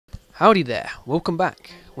Howdy there, welcome back.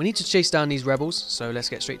 We need to chase down these rebels, so let's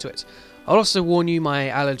get straight to it. I'll also warn you, my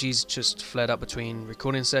allergies just flared up between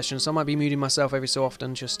recording sessions, so I might be muting myself every so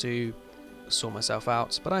often just to sort myself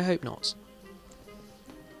out, but I hope not.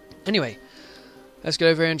 Anyway, let's get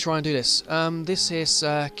over here and try and do this. This here,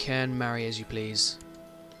 sir, can marry as you please.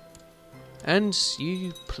 And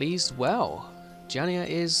you pleased well. Jania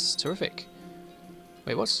is terrific.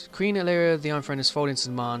 Wait, what? Queen Illyria of the Iron Throne is folding to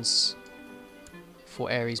demands for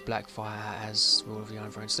Ares Blackfire as ruler of the Iron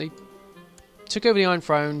Throne. So they took over the Iron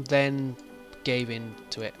Throne, then gave in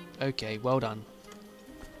to it. Okay, well done.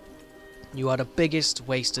 You are the biggest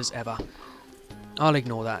wasters ever. I'll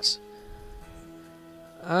ignore that.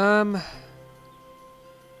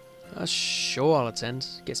 Sure, I'll attend.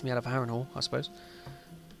 Gets me out of Harrenhal, I suppose.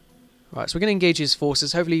 Right, so we're going to engage his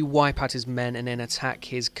forces, hopefully wipe out his men, and then attack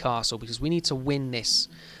his castle, because we need to win this.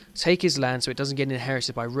 Take his land so it doesn't get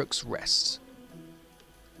inherited by Rook's Rest.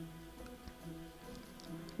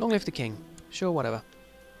 Long live the king. Sure, whatever.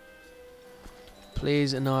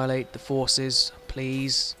 Please annihilate the forces.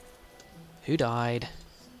 Please. Who died?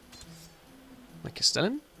 My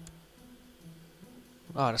Castellan?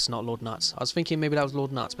 Oh, that's not Lord Nuts. I was thinking maybe that was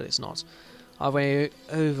Lord Nuts, but it's not. I've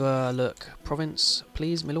overlook province,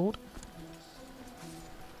 please, my lord.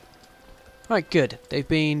 Right, good. They've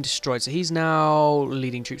been destroyed. So he's now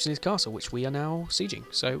leading troops in his castle, which we are now sieging.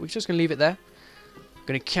 So we're just going to leave it there.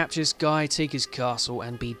 Going to capture this guy, take his castle,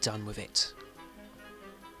 and be done with it.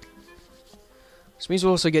 Which means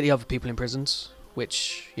we'll also get the other people imprisoned,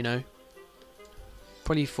 which, you know,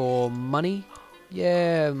 probably for money.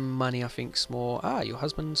 Yeah, money I think's more. Ah, your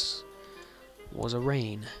husband's was a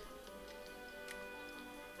reign.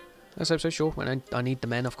 Let's hope so, sure. When I need the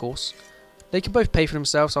men, of course. They can both pay for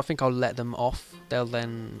themselves, so I think I'll let them off. They'll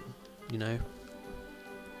then, you know,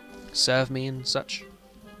 serve me and such.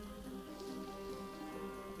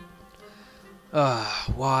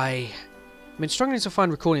 Why? I've been struggling to find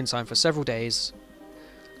recording time for several days.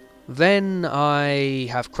 Then I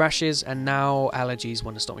have crashes, and now allergies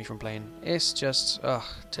want to stop me from playing. It's just,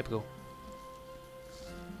 typical.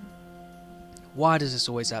 Why does this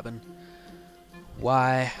always happen?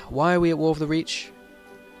 Why? Why are we at war with the Reach?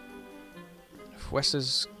 If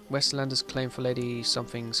Westerlanders claim for Lady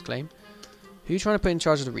Something's claim. Who are you trying to put in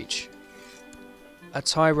charge of the Reach? A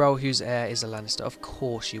Tyrell whose heir is a Lannister. Of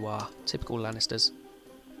course you are. Typical Lannisters.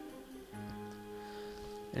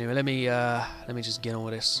 Anyway, let me just get on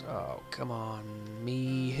with this. Oh, come on.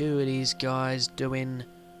 Me, who are these guys doing?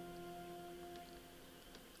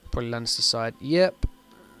 Probably Lannister side. Yep.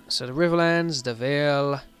 So the Riverlands, the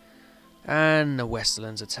Vale, and the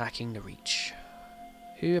Westerlands attacking the Reach.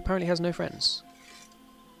 Who apparently has no friends.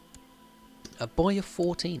 A boy of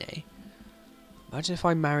 14, eh? Imagine if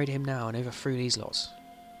I married him now and overthrew these lots.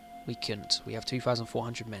 We couldn't. We have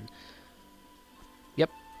 2,400 men.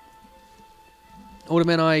 Yep. All the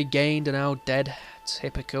men I gained are now dead.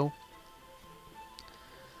 Typical.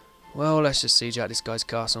 Well, let's just siege out this guy's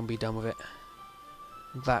castle and be done with it.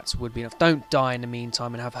 That would be enough. Don't die in the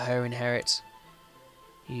meantime and have her inherit.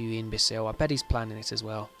 You imbecile. I bet he's planning it as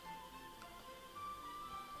well.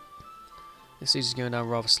 This siege is going down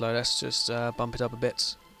rather slow. Let's just bump it up a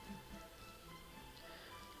bit.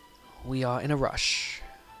 We are in a rush.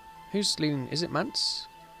 Who's leading? Is it Mance?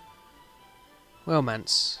 Well,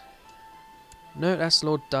 Mance. No, that's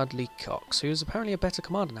Lord Dudley Cox, who's apparently a better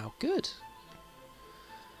commander now. Good.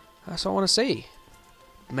 That's what I want to see.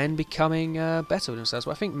 Men becoming better with themselves.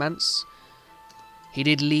 Well, I think Mance, he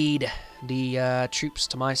did lead the troops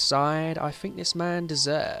to my side. I think this man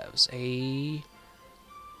deserves a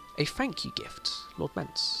thank you gift, Lord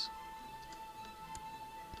Mance.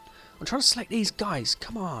 I'm trying to select these guys.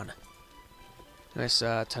 Come on. Let's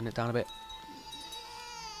turn it down a bit.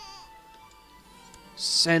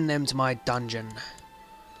 Send them to my dungeon.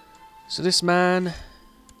 So this man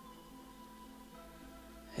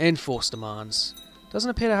enforce demands. Doesn't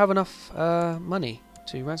appear to have enough money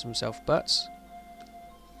to ransom himself, but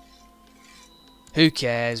who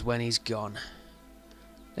cares when he's gone?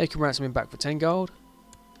 They can ransom him back for 10 gold.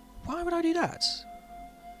 Why would I do that?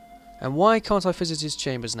 And why can't I visit his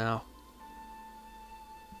chambers now?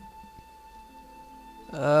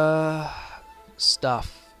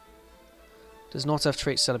 Stuff. Does not have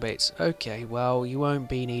trait celebrates. Okay, well, you won't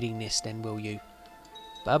be needing this then, will you?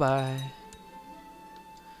 Bye-bye.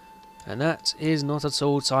 And that is not at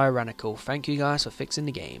all tyrannical. Thank you guys for fixing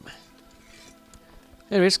the game.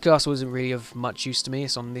 Anyway, this castle isn't really of much use to me.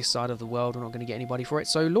 It's on this side of the world. We're not going to get anybody for it.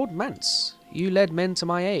 So, Lord Mance, you led men to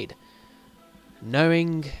my aid.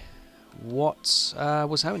 Knowing what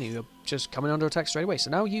was happening, you were just coming under attack straight away. So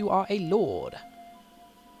now you are a lord.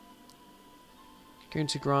 Going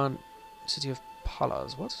to grant City of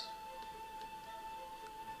Pallars. What?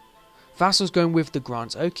 Vassals going with the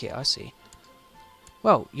grants. Okay, I see.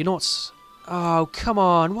 Well, you're not... Oh, come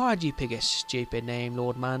on. Why'd you pick a stupid name,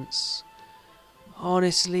 Lord Mance?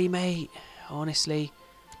 Honestly, mate. Honestly.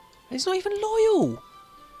 He's not even loyal.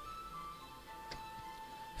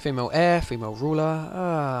 Female heir, female ruler.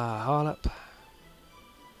 Ah, Harlop.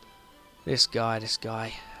 This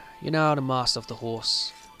guy. You're now the master of the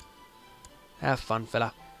horse. Have fun,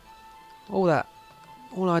 fella. All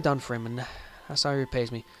I done for him, and that's how he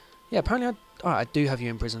repays me. Yeah, apparently I do have you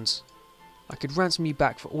imprisoned. I could ransom you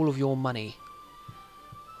back for all of your money.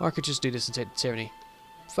 Or I could just do this and take the tyranny.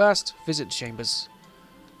 First, visit the chambers.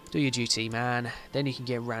 Do your duty, man. Then you can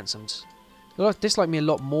get ransomed. You'll dislike me a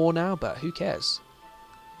lot more now, but who cares?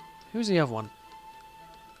 Who's the other one?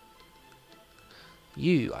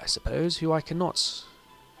 You, I suppose, who I cannot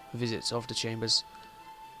visit of the chambers.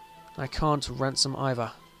 I can't ransom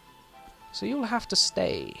either. So you'll have to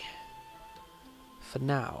stay. For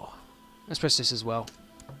now. Let's press this as well.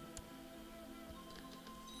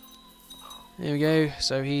 There we go.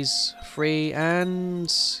 So he's free,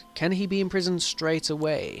 and can he be imprisoned straight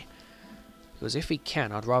away? Because if he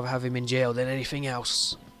can, I'd rather have him in jail than anything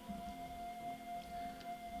else.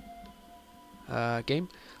 Game.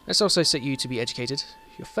 Let's also set you to be educated.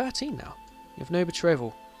 You're 13 now. You have no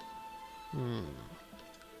betrothal.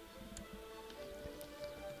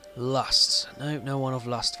 Lust. No one of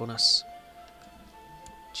lustfulness.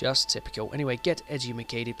 Just typical. Anyway, get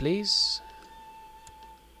educated, please.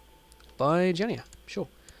 By Jania. Sure.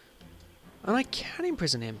 And I can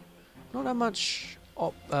imprison him. Not that much,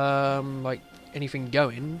 like, anything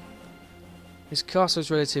going. His castle is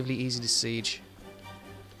relatively easy to siege.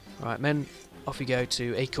 Alright, men, off you go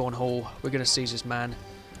to Acorn Hall. We're going to siege this man.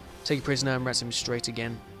 Take a prisoner and ransom him straight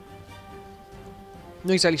again.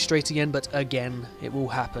 Not exactly straight again, but again. It will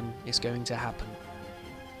happen. It's going to happen.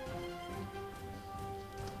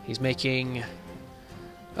 He's making...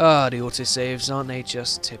 Ah, the autosaves, aren't they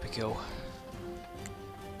just typical?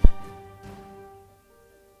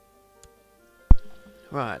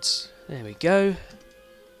 Right, there we go.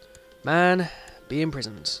 Man, be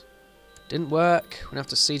imprisoned. Didn't work. We're going to have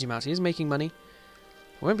to siege him out. He is making money.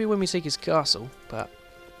 It won't be when we take his castle, but...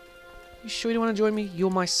 You sure you don't want to join me? You're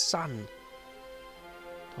my son.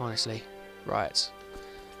 Honestly. Right.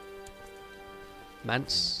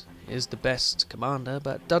 Mance is the best commander,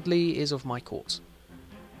 but Dudley is of my court.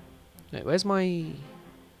 Wait, where's my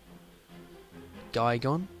guy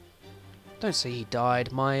gone? Don't say he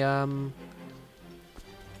died. My,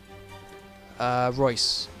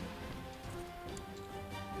 Royce.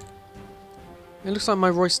 It looks like my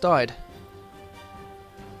Royce died.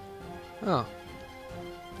 Oh.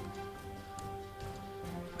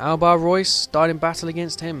 Albar Royce died in battle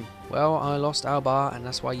against him. Well, I lost Albar, and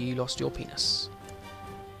that's why you lost your penis.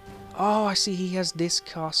 Oh, I see he has this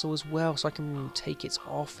castle as well, so I can take it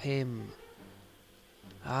off him.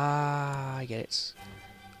 Ah, I get it.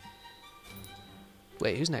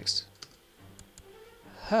 Wait, who's next?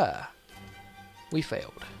 Her. We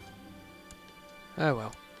failed. Oh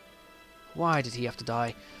well. Why did he have to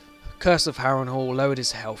die? Curse of Harrenhal lowered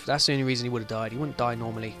his health. That's the only reason he would have died. He wouldn't die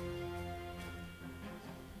normally.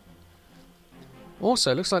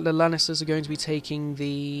 Also, looks like the Lannisters are going to be taking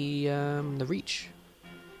the Reach.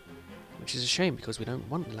 Which is a shame, because we don't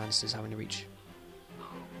want the Lannisters having the Reach.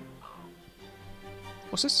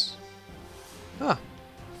 What's this? Ah,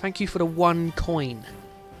 thank you for the 1 coin.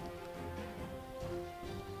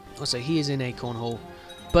 Also, he is in Acorn Hall,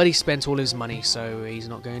 but he spent all his money, so he's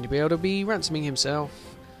not going to be able to be ransoming himself.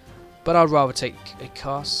 But I'd rather take a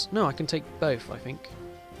cast. No, I can take both, I think.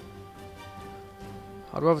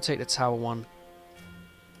 I'd rather take the Tower one.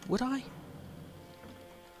 Would I?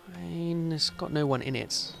 I mean, it's got no one in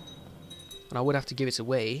it. And I would have to give it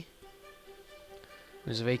away.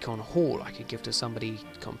 Whereas of Acorn Hall, I could give to somebody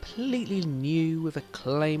completely new with a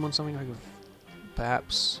claim on something I could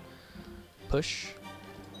perhaps push.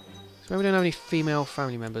 So we don't have any female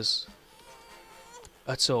family members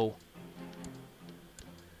at all.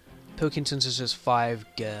 Pilkington's is just 5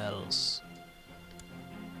 girls.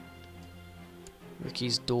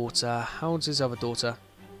 Ricky's daughter. How old's his other daughter?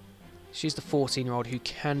 She's the 14-year-old who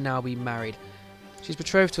can now be married. She's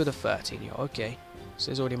betrothed to the 13-year-old. Okay. So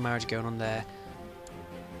there's already a marriage going on there.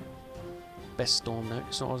 Best Storm. No,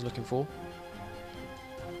 it's not what I was looking for.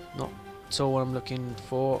 Not at all what I'm looking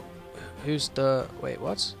for. Who's the... Wait,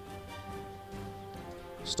 what?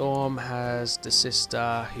 Storm has the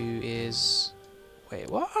sister who is... Wait,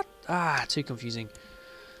 what? Ah, too confusing.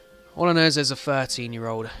 All I know is there's a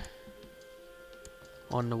 13-year-old.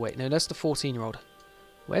 On the... Wait, no, that's the 14-year-old.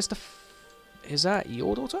 Where's the... Is that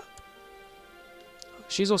your daughter?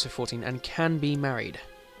 She's also 14 and can be married.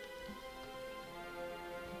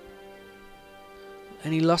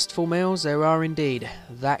 Any lustful males? There are indeed.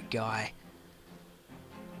 That guy.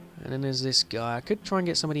 And then there's this guy. I could try and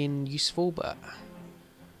get somebody in useful, but...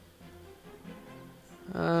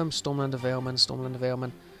 Stormlander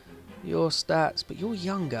Veilman. Your stats, but you're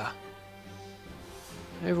younger.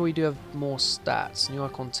 Overall, you do have more stats. New are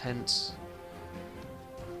content.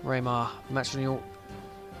 Raymar, matrimonial.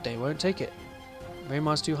 They won't take it.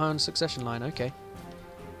 Raymar's too high on the succession line. Okay.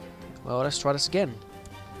 Well, let's try this again.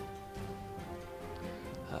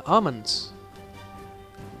 Almonds.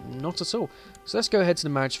 Not at all. So let's go ahead to the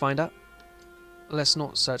marriage finder. Let's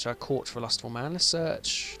not search our court for a lustful man. Let's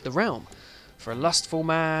search the realm for a lustful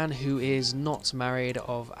man who is not married,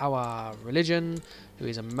 of our religion, who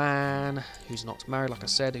is a man, who's not married, like I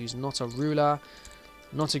said, who's not a ruler,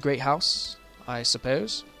 not a great house, I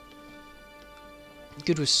suppose.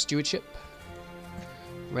 Good with stewardship.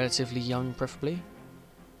 Relatively young, preferably.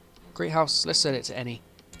 Great house, let's set it to any.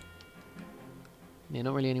 Yeah,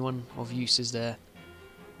 not really anyone of use is there.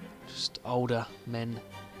 Just older men.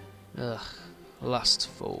 Ugh.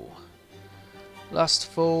 Lustful.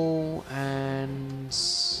 Lustful and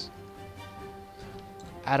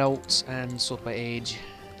adult and sort by age.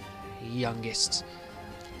 Youngest.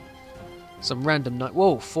 Some random night.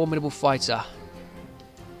 Whoa, formidable fighter.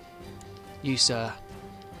 You, sir.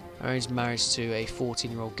 Arranged marriage to a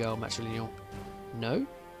 14-year-old girl, matrilineal. No?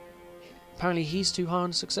 Apparently he's too high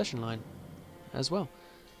on the succession line as well.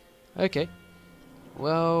 Okay.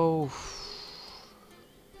 Well,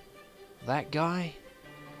 that guy.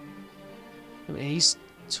 I mean, he's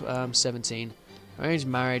 17. Arranged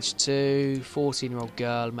marriage to 14-year-old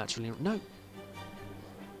girl, matrilineal. No.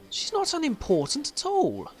 She's not unimportant at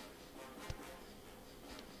all.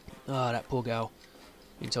 Ah, that poor girl.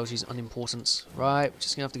 Being told she's unimportant. Right, we're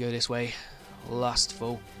just going to have to go this way.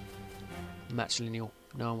 Lustful. Matrilineal.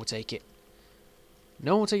 No one will take it.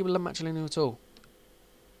 No one will take it with matrilineal at all.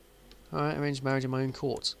 Alright, arranged marriage in my own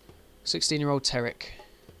court. 16-year-old Terrick.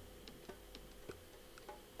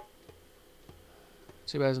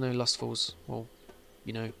 Too bad there's no lustfuls. Well,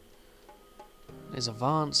 you know. There's a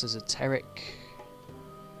Vance, there's a Terrick.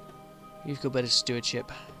 You've got better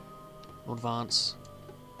stewardship. Lord Vance.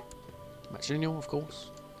 Matrilineal, of course.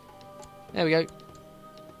 There we go.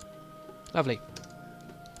 Lovely.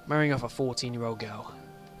 Marrying off a 14-year-old girl.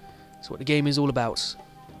 That's what the game is all about.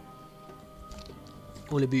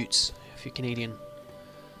 All about, if you're Canadian.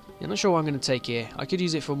 Yeah, I'm not sure what I'm going to take here. I could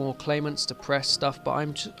use it for more claimants to press stuff, but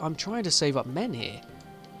I'm trying to save up men here.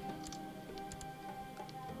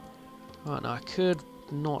 Right, now I could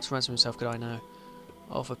not ransom himself, could I now?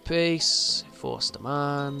 Offer peace, force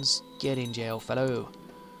demands, get in jail, fellow.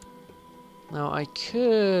 Now I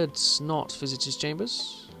could not visit his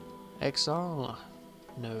chambers. Exile?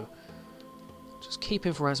 No. Just keep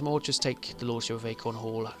him for ransom, or just take the lordship of Acorn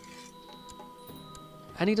Hall.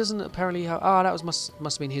 And he doesn't apparently have... Ah, that was must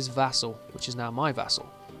have been his vassal, which is now my vassal.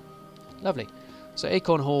 Lovely. So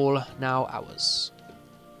Acorn Hall, now ours.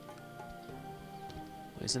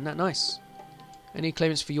 Isn't that nice? Any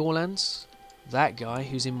claimants for your lands? That guy,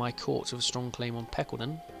 who's in my court with a strong claim on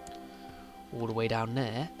Peckledon. All the way down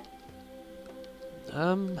there.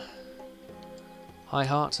 High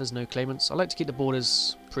Heart has no claimants. I like to keep the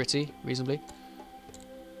borders pretty, reasonably.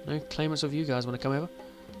 No claimants of you guys want to come over?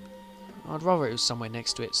 I'd rather it was somewhere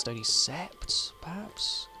next to it. Stony Sept,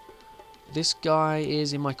 perhaps? This guy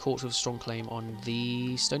is in my court with a strong claim on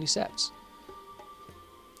the Stony Sept.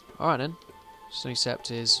 Alright then. Stony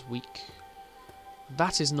Sept is weak.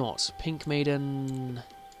 That is not. Pink Maiden.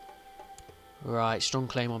 Right, strong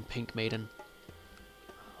claim on Pink Maiden.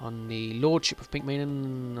 On the Lordship of Pink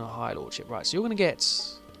Maiden, High Lordship. Right, so you're going to get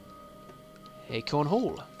Acorn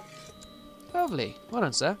Hall. Lovely. Well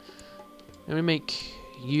done, sir. I'm going to make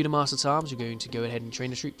you the Master at Arms. You're going to go ahead and train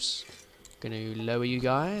the troops. Going to lower you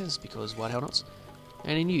guys, because why the hell not?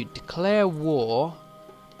 And then you declare war.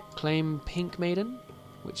 Claim Pink Maiden,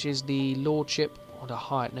 which is the Lordship on the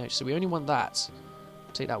High. No, so we only want that.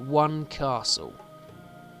 Take that one castle.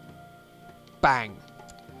 Bang.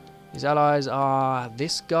 His allies are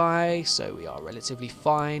this guy, so we are relatively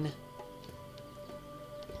fine.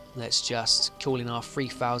 Let's just call in our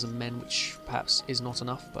 3,000 men, which perhaps is not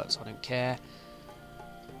enough, but I don't care.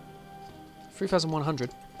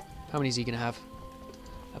 3,100. How many is he going to have?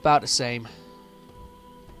 About the same.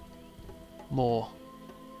 More.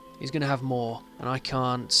 He's going to have more, and I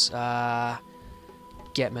can't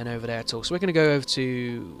get men over there at all. So we're going to go over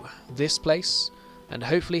to this place, and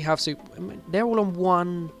hopefully have to... They're all on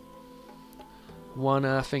one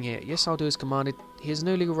thing here. Yes, I'll do as commanded. He has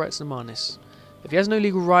no legal right to demand this. If he has no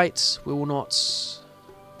legal rights, we will not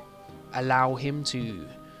allow him to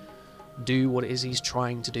do what it is he's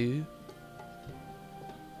trying to do.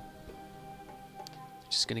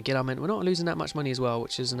 Just going to get our men. We're not losing that much money as well,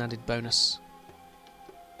 which is an added bonus.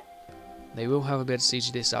 They will have a bit of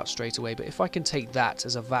siege this out straight away, but if I can take that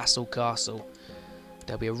as a vassal castle,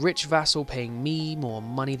 there'll be a rich vassal paying me more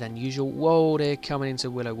money than usual. Whoa, they're coming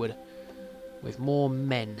into Willowwood with more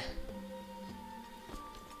men.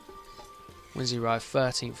 When's he arrive?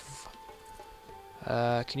 13th.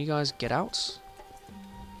 Can you guys get out?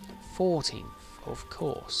 14th, of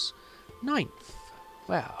course. 9th.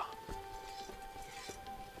 Wow.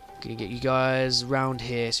 Gonna get you guys round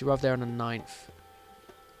here. So you're up there on the 9th.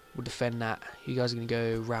 We'll defend that. You guys are gonna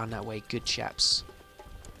go round that way. Good chaps.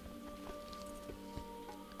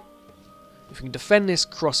 If we can defend this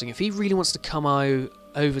crossing, if he really wants to come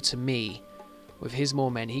over to me with his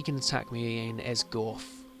more men, he can attack me in Esgaroth.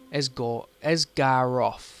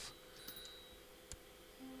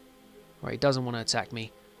 Right, he doesn't want to attack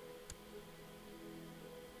me.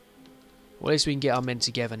 Well, at least we can get our men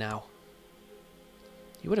together now.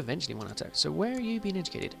 He would eventually want to attack. So where are you being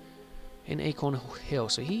educated? In Acorn Hill.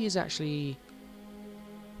 So he is actually...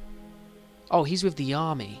 Oh, he's with the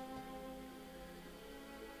army.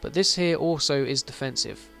 But this here also is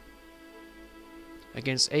defensive.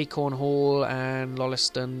 Against Acorn Hall and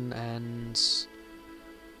Lolliston and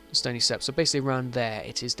Stony Sept. So basically around there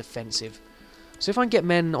it is defensive. So if I can get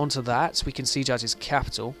men onto that, we can siege out his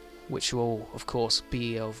capital, which will of course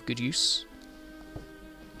be of good use.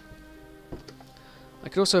 I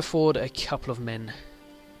could also afford a couple of men.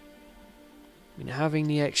 I mean, having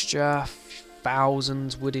the extra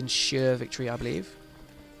 1,000 would ensure victory, I believe.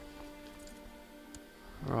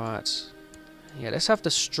 Right. Yeah, let's have the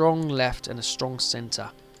strong left and a strong centre.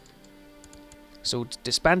 So we'll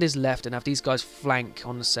disband his left and have these guys flank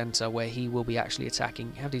on the centre where he will be actually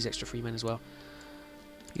attacking. Have these extra 3 men as well.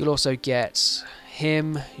 You'll also get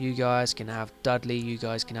him. You guys can have Dudley. You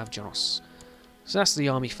guys can have Jonas. So that's the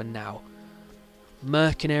army for now.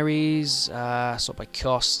 Mercenaries, sort by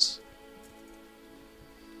cost.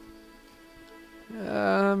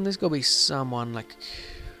 There's got to be someone like...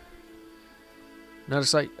 No,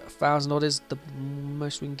 it's like 1,000 odd is the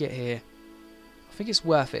most we can get here. I think it's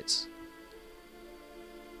worth it.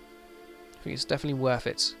 I think it's definitely worth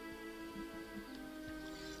it.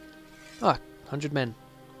 Ah, 100 men.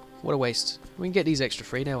 What a waste. We can get these extra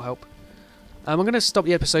 3, they'll help. I'm going to stop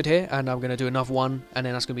the episode here, and I'm going to do another one, and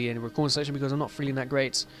then that's going to be in the recording section because I'm not feeling that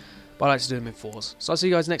great. But I like to do them in 4s. So I'll see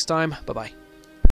you guys next time. Bye-bye.